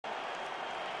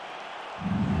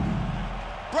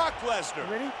Brock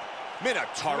Lesnar.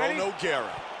 Minotauro Noguiera.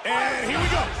 And here we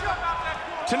go.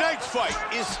 Tonight's fight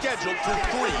is scheduled for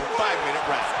 3 5-minute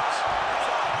rounds.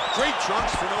 Gray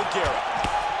trunks for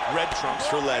Noguiera. Red trunks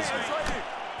for Lesnar.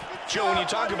 Joe, when you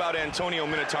talk about Antonio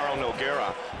Minotauro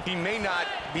Nogueira, he may not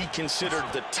be considered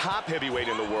the top heavyweight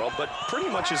in the world, but pretty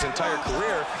much his entire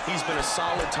career, he's been a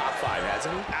solid top 5,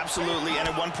 hasn't he? Absolutely, and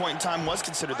at one point in time was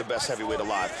considered the best heavyweight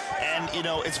alive. And, you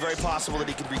know, it's very possible that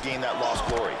he could regain that lost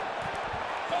glory.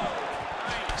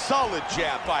 Solid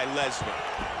jab by Lesnar.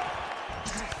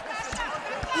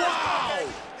 Wow!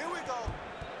 Here we go.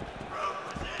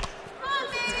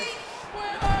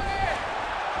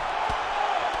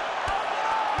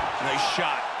 Nice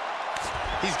shot.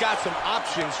 He's got some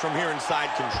options from here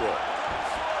inside control.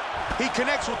 He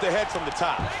connects with the head from the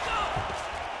top.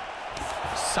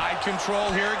 Side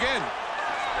control here again.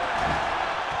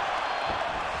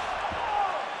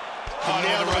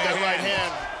 Nailed it with that right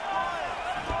hand.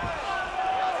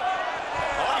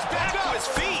 Oh, he's back to his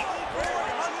feet.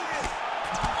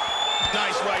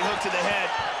 Nice right hook to the head.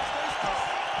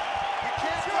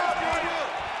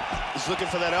 He's looking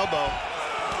for that elbow.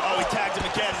 Oh, he tagged him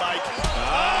again, Mike.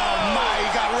 Oh, my, he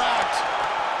got rocked.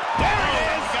 There it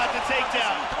is. Got the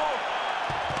takedown.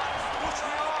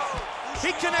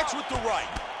 He connects with the right.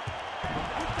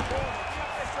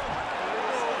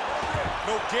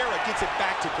 Nogueira gets it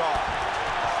back to guard.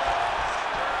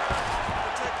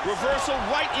 Reversal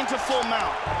right into full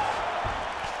mount.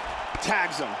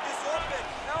 Tags him.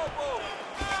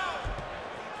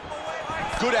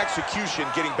 Good execution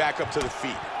getting back up to the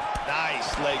feet.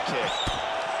 Nice leg kick.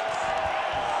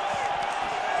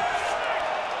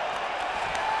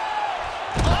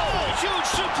 Oh, huge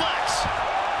suplex.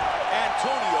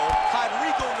 Antonio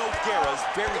Nogueira is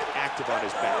very active on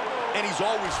his back, and he's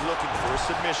always looking for a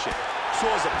submission. So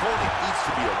his opponent needs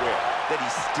to be aware that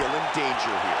he's still in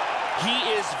danger here. He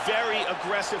is very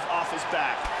aggressive off his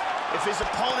back. If his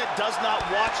opponent does not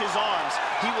watch his arms,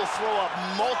 he will throw up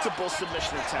multiple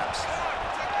submission attempts.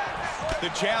 The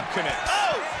jab connects.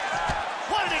 Oh!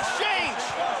 What an exchange!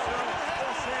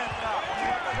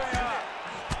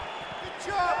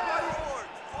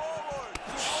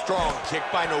 Strong kick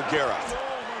by Nogueira.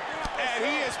 And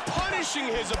he is punishing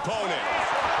his opponent.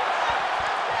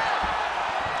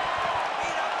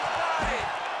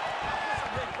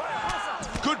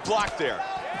 Good block there.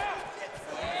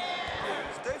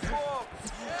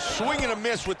 Swing and a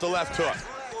miss with the left hook.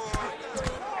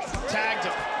 Tagged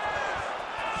him.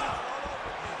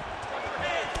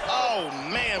 Oh,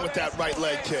 man, with that right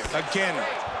leg kick. Again.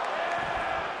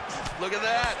 Look at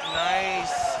that.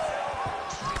 Nice.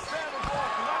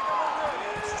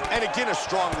 And again, a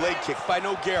strong leg kick by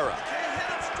Nogueira.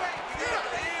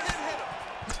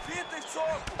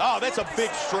 Oh, that's a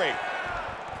big straight.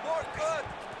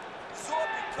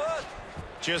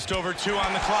 Just over 2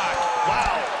 on the clock.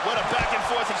 Wow, what a back and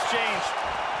forth exchange.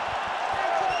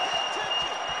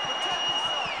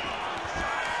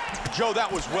 Joe,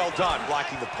 that was well done,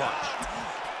 blocking the punch.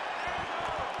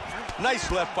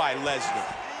 Nice left by Lesnar.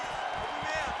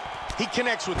 He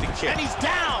connects with the kick. And he's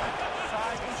down.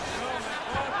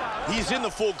 He's in the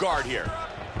full guard here.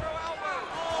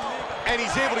 And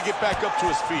he's able to get back up to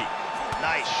his feet.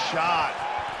 Nice shot.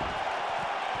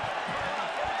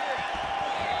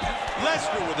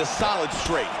 Lesnar with a solid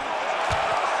straight.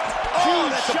 Oh,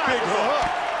 Huge that's a shot big with the hook.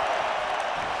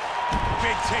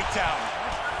 Big takedown.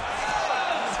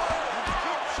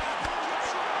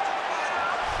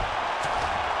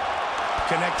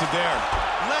 Connected there.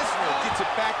 Lesnar gets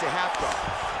it back to half guard.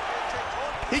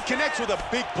 He connects with a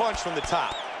big punch from the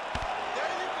top.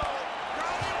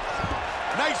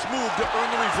 Nice move to earn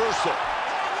the reversal.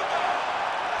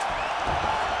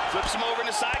 Flips him over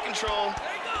into side control.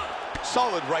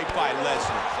 Solid right by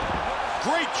Lesnar.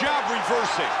 Great job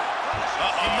reversing.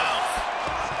 Mouth.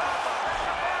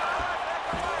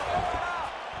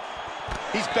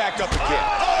 He's back up again.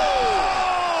 Oh!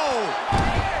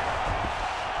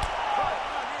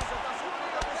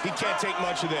 He can't take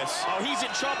much of this. Oh, he's in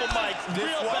trouble, Mike. This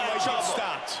Real one bad might get trouble.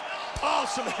 stopped. Oh,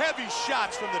 some heavy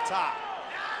shots from the top.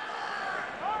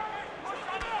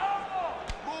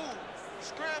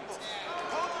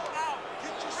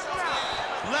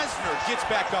 Lesnar gets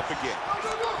back up again.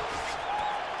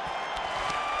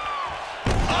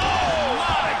 Oh,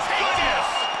 my goodness!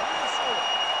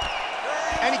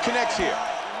 And he connects here.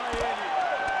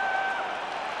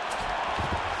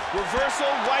 Reversal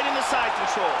right into side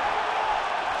control.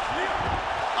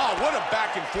 Oh, what a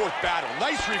back and forth battle.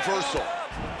 Nice reversal.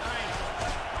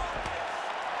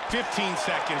 15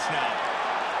 seconds now.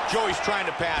 Joey's trying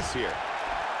to pass here.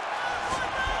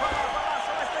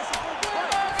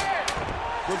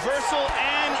 Reversal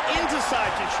and going into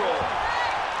side control.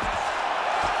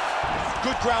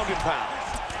 Good ground and pound.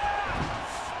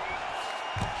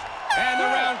 And the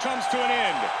round comes to an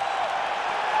end.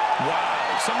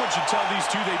 Wow, someone should tell these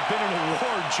two they've been in a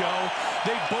war, Joe.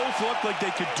 They both look like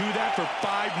they could do that for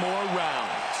 5 more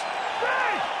rounds.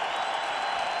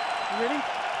 You ready?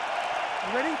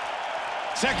 You ready?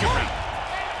 Second round.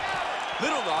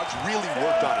 Little Nogs really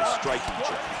worked on his striking,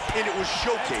 Joe, and it was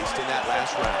showcased in that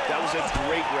last round. That was a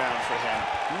great round for him.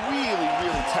 Really,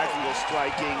 really technical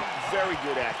striking. Very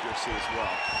good accuracy as well.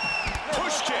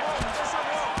 Push kick.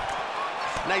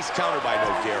 Nice counter by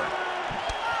Noguiera.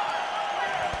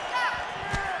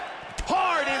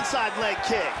 Hard inside leg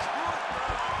kick.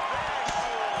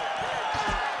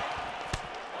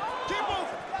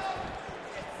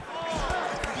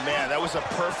 Man, that was a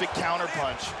perfect counter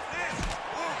punch.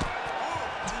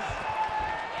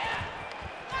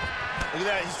 Look at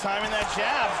that, he's timing that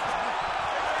jab.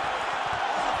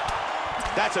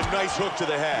 That's a nice hook to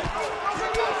the head.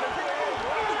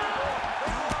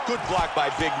 Good block by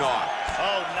Big Nog.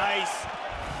 Oh, nice.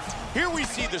 Here we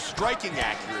see the striking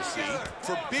accuracy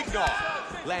for Big Nog,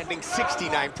 landing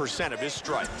 69% of his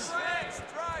strikes.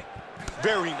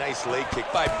 Very nice leg kick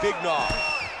by Big Nog.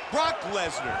 Brock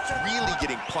Lesnar's really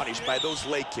getting punished by those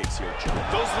leg kicks here, Joe.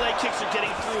 Those leg kicks are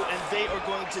getting through, and they are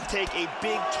going to take a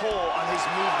big toll on his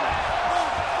movement.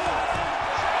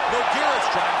 Nogueira's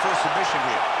trying for a submission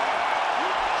here.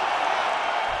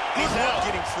 He's not out.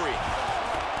 getting free.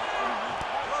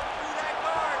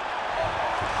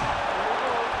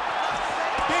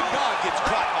 Big Nog gets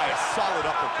caught by a solid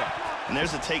uppercut. And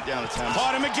there's a takedown attempt.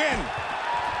 Caught him again.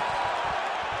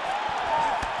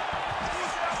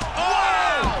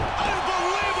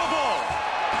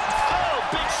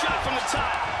 From the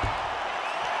top.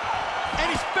 And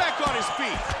he's back on his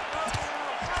feet.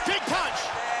 Big punch.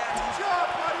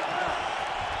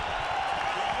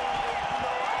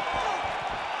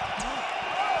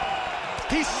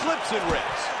 He slips and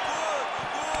rips.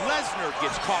 Lesnar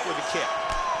gets caught with a kick.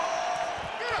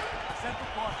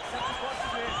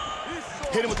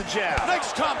 Hit him with the jab.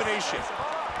 Nice combination.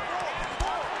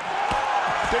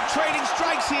 They're trading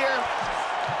strikes here.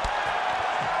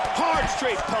 Hard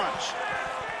straight punch.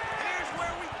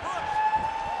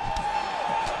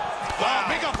 Wow,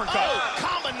 big uppercut. Oh,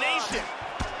 combination.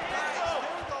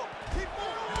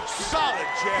 Solid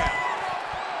jab.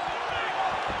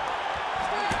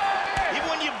 Even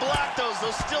when you block those,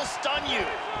 they'll still stun you.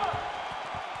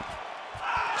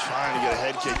 Trying to get a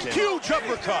head kick in. Huge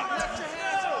uppercut. Let's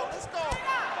go.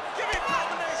 Give me a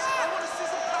combination. I want to see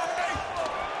some combination.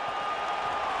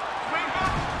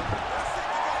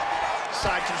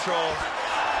 Side control.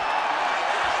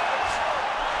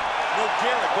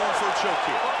 Nogueira going for a choke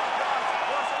here.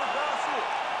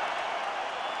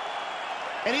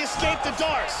 And he escaped the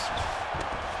darts.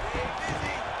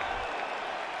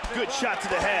 Good shot to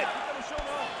the head.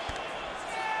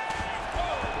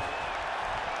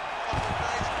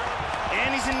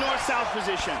 And he's in north-south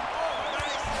position.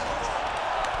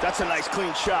 That's a nice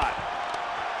clean shot.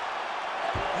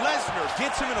 Lesnar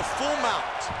gets him in a full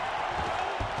mount.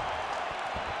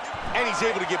 And he's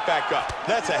able to get back up.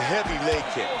 That's a heavy leg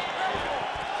kick.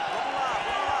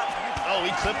 Oh,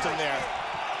 he clipped him there.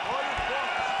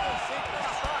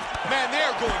 Man,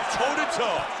 they're going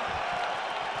toe-to-toe.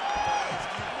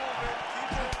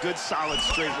 Good, solid,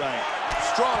 straight right.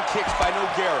 Strong kicks by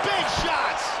Nogueira. Big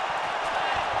shots!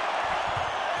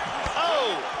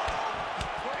 Oh!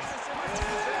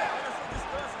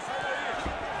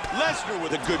 Lesnar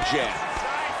with a good jab.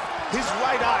 His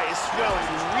right eye is swelling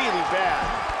really bad.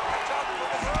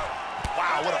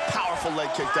 Wow, what a powerful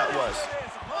leg kick that was.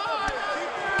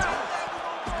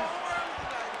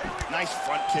 Nice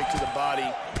front kick to the body.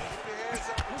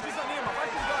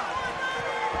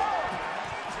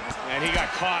 And he got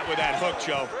caught with that hook,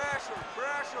 Joe.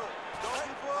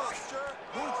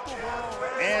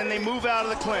 And they move out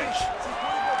of the clinch.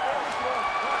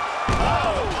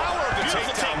 Oh, the power of the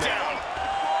Beautiful takedown.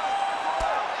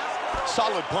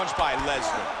 Solid punch by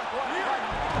Lesnar.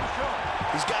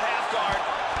 He's got half guard.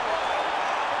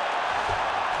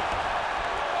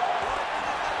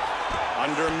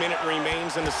 Under a minute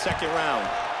remains in the second round.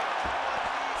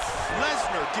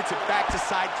 Lesnar gets it back to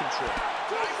side control.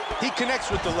 He connects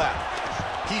with the left.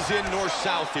 He's in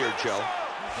north-south here, Joe.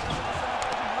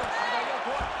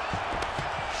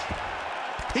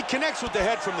 He connects with the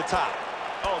head from the top.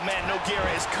 Oh, man,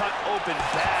 Nogueira is cut open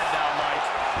bad now, Mike.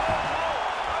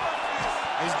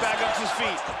 He's back up to his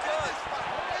feet.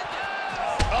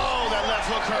 Oh, that left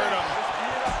hook hurt him.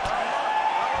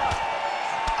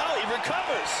 Oh, he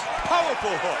recovers.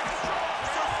 Powerful hook.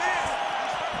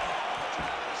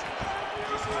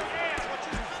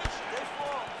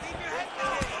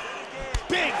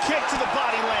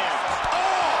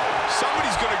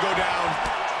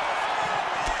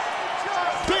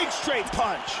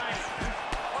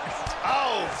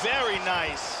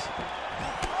 nice.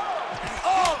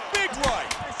 Oh, big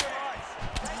right.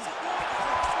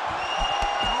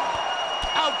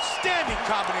 Outstanding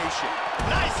combination.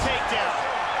 Nice takedown.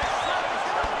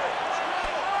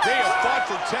 They have fought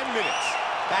for 10 minutes.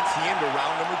 That's the end of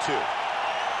round number 2.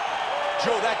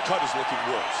 Joe, that cut is looking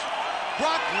worse.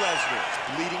 Brock Lesnar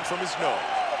bleeding from his nose.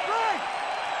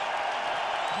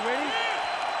 You ready?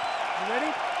 You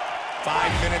ready?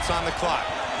 5 minutes on the clock.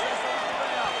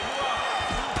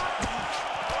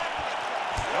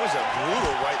 That was a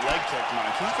brutal right leg kick,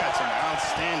 Mike. He's got some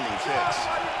outstanding kicks.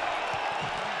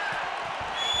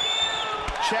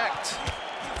 Checked.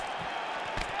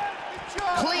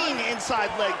 Clean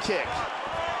inside leg kick.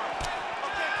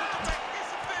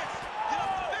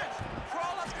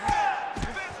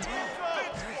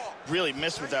 Really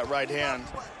missed with that right hand.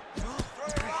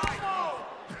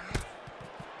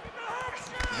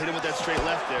 Hit him with that straight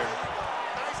left there.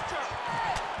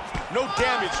 No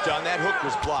damage done. That hook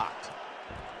was blocked.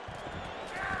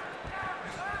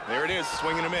 There it is,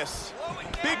 swing and a miss.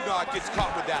 Big Nog gets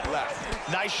caught with that left.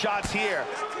 Nice shots here.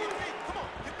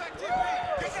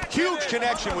 Huge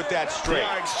connection with that They straight.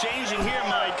 are exchanging here,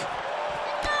 Mike.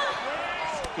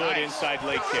 Good inside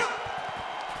leg kick.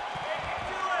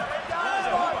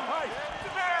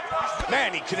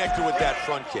 Man, he connected with that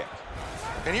front kick.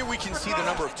 And here we can see the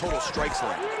number of total strikes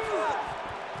landed.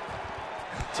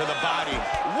 To the body.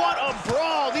 What a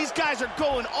brawl. These guys are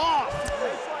going off.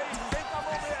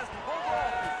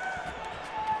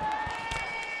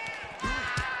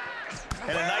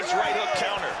 And a nice right hook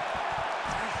counter.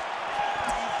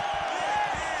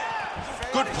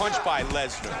 Good punch by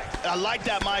Lesnar. I like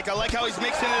that, Mike. I like how he's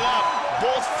mixing it up.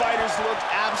 Both fighters look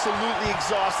absolutely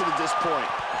exhausted at this point.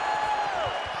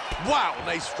 Wow,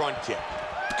 nice front kick.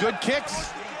 Good kicks.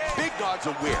 Big Nog's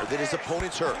aware that his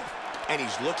opponent's hurt, and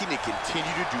he's looking to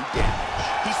continue to do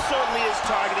damage. He certainly is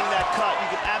targeting that cut. You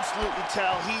can absolutely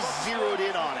tell he's zeroed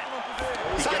in on it.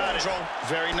 He Side got control. it.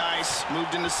 Very nice.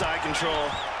 Moved into side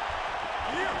control.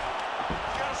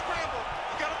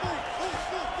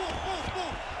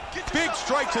 Big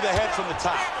strike to the head from the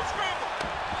top.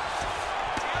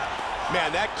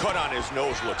 Man, that cut on his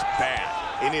nose looks bad,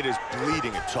 and it is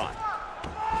bleeding a ton.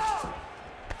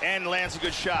 And lands a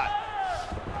good shot.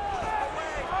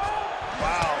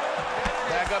 Wow.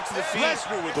 Back up to the feet.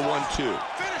 Lesnar with the 1-2.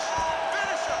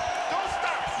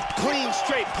 Clean,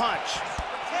 straight punch.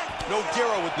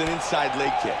 Noguiera with an inside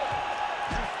leg kick.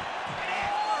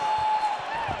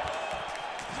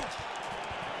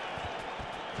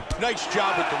 Nice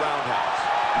job with the roundhouse.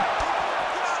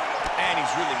 And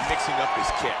he's really mixing up his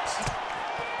kicks.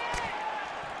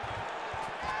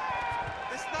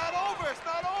 It's not over. It's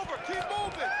not over. Keep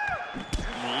moving.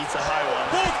 He eats a high one.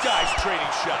 Both guys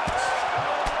trading shots.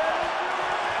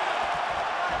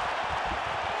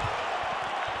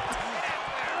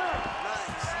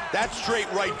 That straight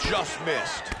right just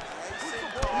missed.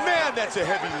 Man, that's a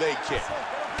heavy leg kick.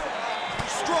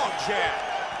 Strong jab.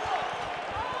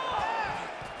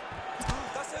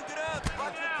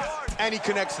 And he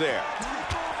connects there.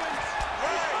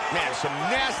 Man, some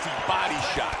nasty body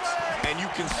shots. And you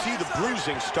can see the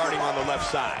bruising starting on the left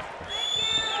side.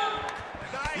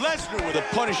 Lesnar with a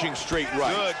punishing straight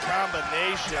right. Good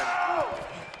combination.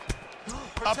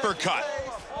 Uppercut.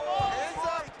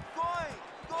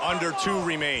 Under 2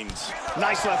 remains.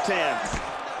 Nice left hand.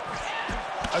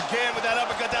 Again with that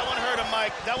uppercut. That one hurt him,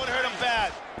 Mike. That one hurt him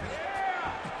bad.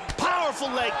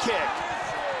 Powerful leg kick.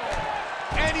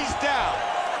 And he's down.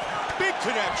 Big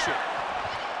connection.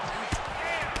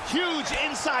 Huge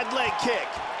inside leg kick.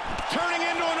 Turning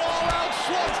into an all-out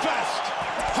slugfest.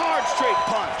 Hard straight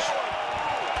punch.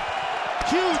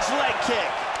 Huge leg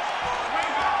kick.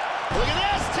 Look at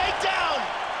this, takedown.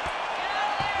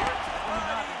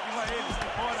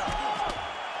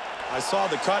 I saw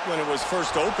the cut when it was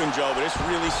first open, Joe, but it's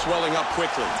really swelling up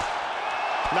quickly.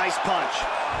 Nice punch.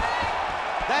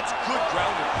 That's good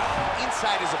ground and pound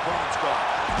inside his opponent's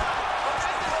guard.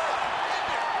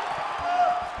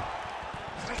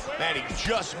 Man, he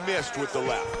just missed with the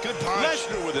left. Good punch.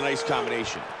 Lesnar with a nice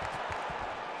combination.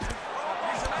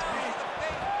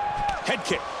 Head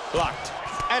kick, blocked.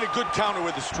 And a good counter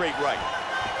with a straight right.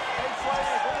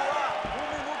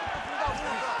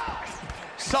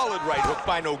 Solid right hook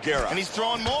by Noguiera. And he's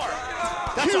throwing more.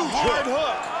 That's Huge a hard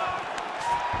hook.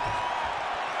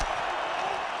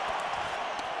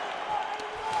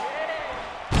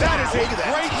 That is a Look at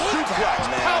that great suplex. takedown,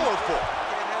 man. Powerful.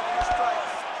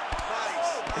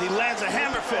 And he lands a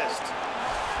hammer fist.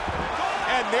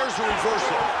 And there's a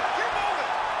reversal.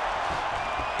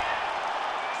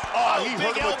 Oh, he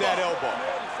hurt big him with that elbow.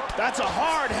 That's a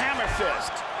hard hammer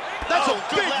fist. That's a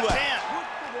good big left left. hand.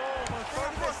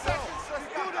 34 seconds.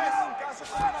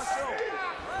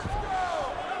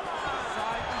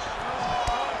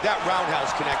 That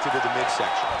roundhouse connected to the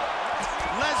midsection.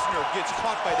 Lesnar gets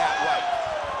caught by that right.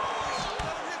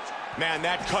 Man,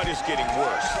 that cut is getting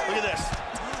worse. Look at this.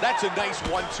 That's a nice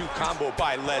 1-2 combo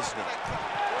by Lesnar.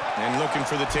 And looking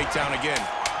for the takedown again.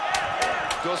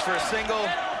 Goes for a single.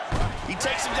 He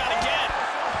takes him down again.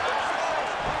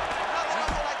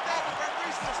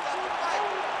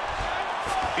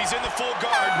 He's in the full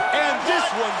guard. And this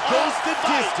one goes the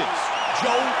distance.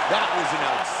 Joe, that was an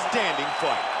outstanding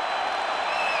fight.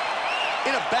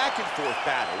 In a back-and-forth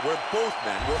battle where both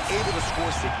men were able to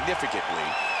score significantly,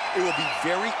 it will be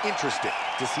very interesting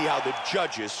to see how the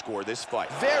judges score this fight.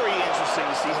 Very interesting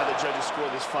to see how the judges score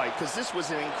this fight, because this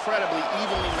was an incredibly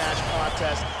evenly matched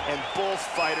contest, and both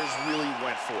fighters really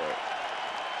went for it.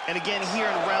 And again, here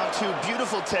in round 2,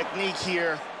 beautiful technique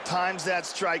here. Times that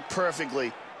strike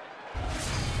perfectly.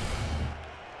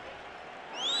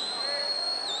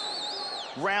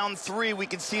 Round 3, we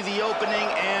can see the opening,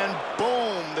 and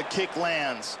boom, the kick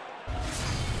lands.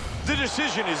 The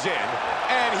decision is in,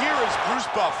 and here is Bruce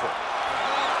Buffer.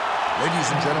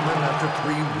 Ladies and gentlemen, after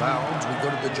 3 rounds, we go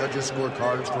to the judges'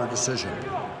 scorecards for a decision.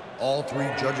 All 3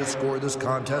 judges score this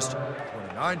contest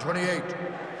 29-28,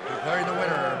 declaring the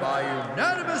winner by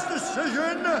unanimous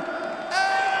decision,